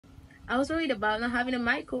I was worried about not having a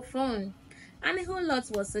microphone, and a whole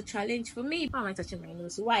lot was a challenge for me. Why am I touching my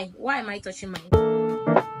nose? Why am I touching my nose?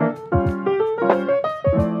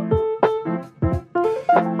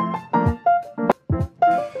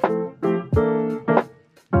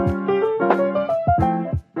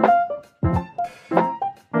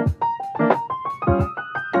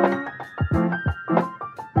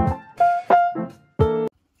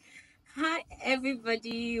 Hi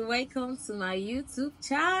everybody, welcome to my YouTube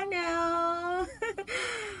channel.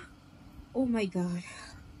 Oh my god,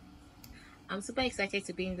 I'm super excited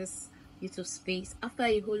to be in this YouTube space after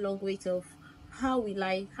a whole long wait of how we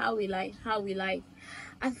live.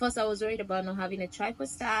 At first I was worried about not having a tripod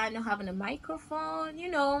stand, not having a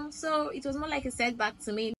microphone, so it was more like a setback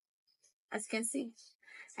to me. As you can see,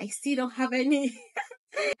 I still don't have any.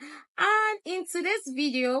 And in today's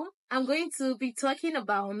video, I'm going to be talking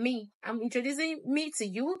about me. I'm introducing me to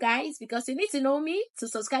you guys because you need to know me to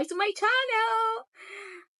subscribe to my channel.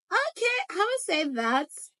 Okay, having said that,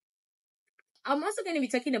 I'm also going to be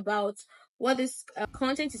talking about what this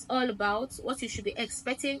content is all about, what you should be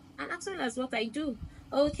expecting, and as well as what I do.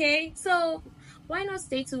 Okay, so why not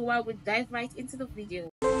stay tuned while we dive right into the video.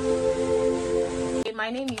 Okay, my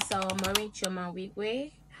name is Maureen Chioma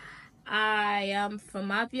Nwaigwe. I am from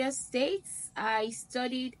Abia State. I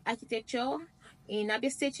studied architecture in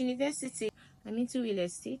Abia State University. I'm into real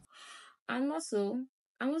estate, and also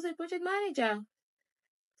I was a project manager.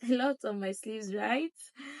 A lot on my sleeves, right?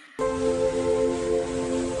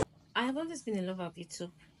 I have always been in love with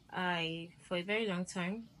YouTube. For a very long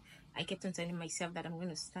time, I kept on telling myself that I'm going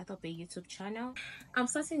to start up a YouTube channel. I'm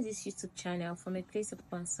starting this YouTube channel from a place of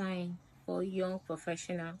concern for young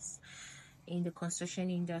professionals in the construction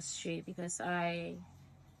industry because I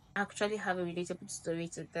actually have a relatable story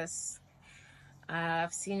to this.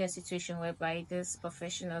 I've seen a situation whereby these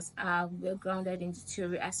professionals are well grounded in the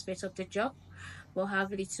theory aspect of the job, but have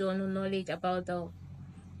little or no knowledge about the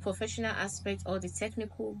professional aspect or the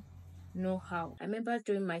technical know-how. I remember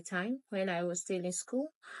during my time when I was still in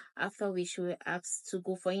school, after which we were asked to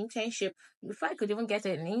go for internship. Before I could even get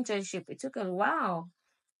an internship, it took a while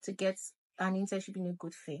to get an internship in a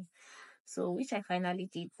good firm. So which I finally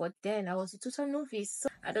did, but then I was a total novice. So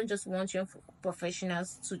I don't just want young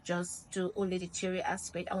professionals to just do only the theory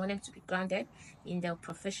aspect. I want them to be grounded in the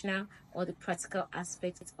professional or the practical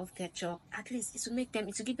aspect of their job. At least it will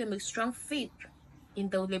give them a strong fit in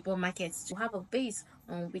the labor markets to have a base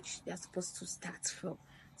on which they're supposed to start from.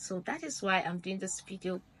 So that is why I'm doing this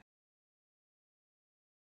video.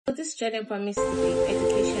 So this channel promises to be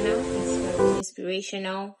educational,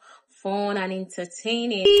 inspirational, fun, and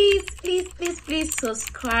entertaining. Please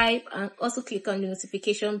subscribe and also click on the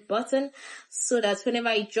notification button so that whenever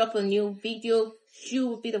I drop a new video, you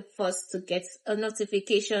will be the first to get a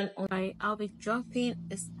notification. I'll be dropping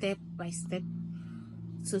a step-by-step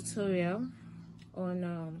tutorial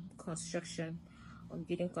on construction, on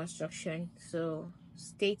building construction. So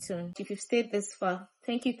stay tuned. If you've stayed this far,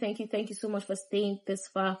 thank you so much for staying this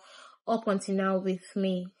far up until now with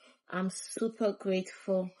me. I'm super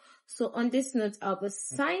grateful. So on this note, I'll be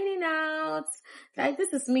signing out. Like,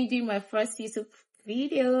 this is me doing my first YouTube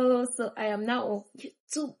video, so I am now a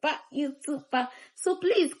YouTuber. So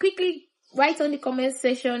please quickly write on the comment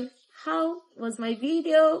section, how was my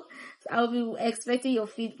video? I'll be expecting your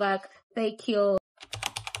feedback. Thank you.